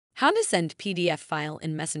How to send PDF file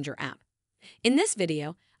in Messenger app. In this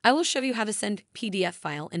video, I will show you how to send PDF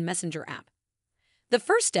file in Messenger app. The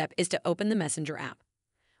first step is to open the Messenger app.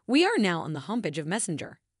 We are now on the homepage of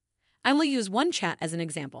Messenger. I will use one chat as an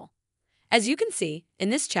example. As you can see,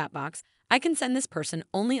 in this chat box, I can send this person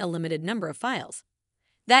only a limited number of files.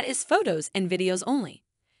 That is photos and videos only.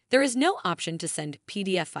 There is no option to send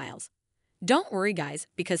PDF files. Don't worry guys,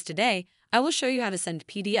 because today I will show you how to send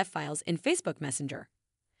PDF files in Facebook Messenger.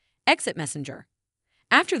 Exit Messenger.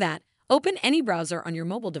 After that, open any browser on your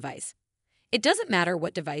mobile device. It doesn't matter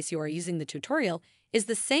what device you are using, the tutorial is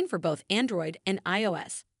the same for both Android and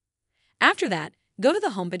iOS. After that, go to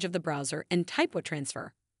the homepage of the browser and type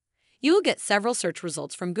WeTransfer. You will get several search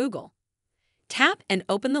results from Google. Tap and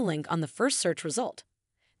open the link on the first search result.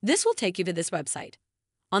 This will take you to this website.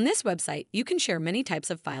 On this website, you can share many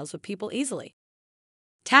types of files with people easily.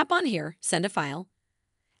 Tap on here, send a file.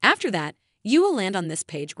 After that, you will land on this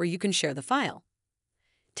page where you can share the file.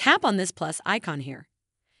 Tap on this plus icon here.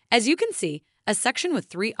 As you can see, a section with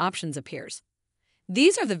 3 options appears.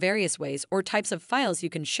 These are the various ways or types of files you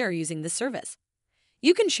can share using this service.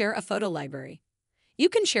 You can share a photo library. You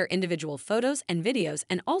can share individual photos and videos,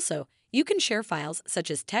 and also you can share files such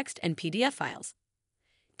as text and PDF files.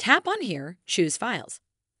 Tap on here, choose files.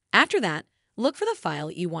 After that, look for the file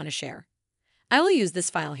you want to share. I will use this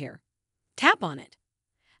file here. Tap on it.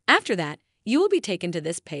 After that, you will be taken to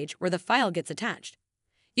this page where the file gets attached.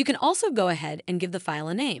 You can also go ahead and give the file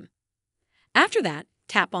a name. After that,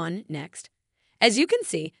 tap on Next. As you can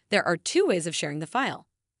see, there are 2 ways of sharing the file.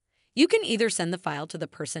 You can either send the file to the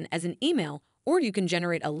person as an email, or you can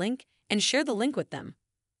generate a link and share the link with them.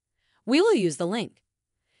 We will use the link.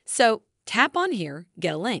 So, tap on here,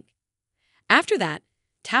 Get a Link. After that,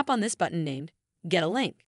 tap on this button named Get a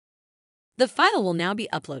Link. The file will now be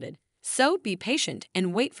uploaded, so be patient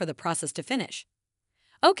and wait for the process to finish.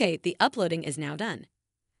 Okay, the uploading is now done.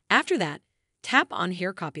 After that, tap on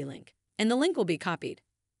here Copy Link, and the link will be copied.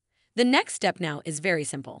 The next step now is very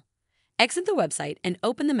simple. Exit the website and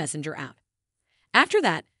open the Messenger app. After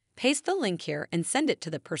that, paste the link here and send it to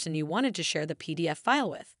the person you wanted to share the PDF file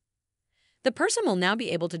with. The person will now be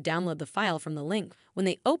able to download the file from the link when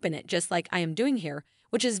they open it, just like I am doing here,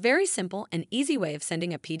 which is very simple and easy way of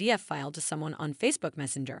sending a PDF file to someone on Facebook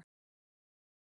Messenger.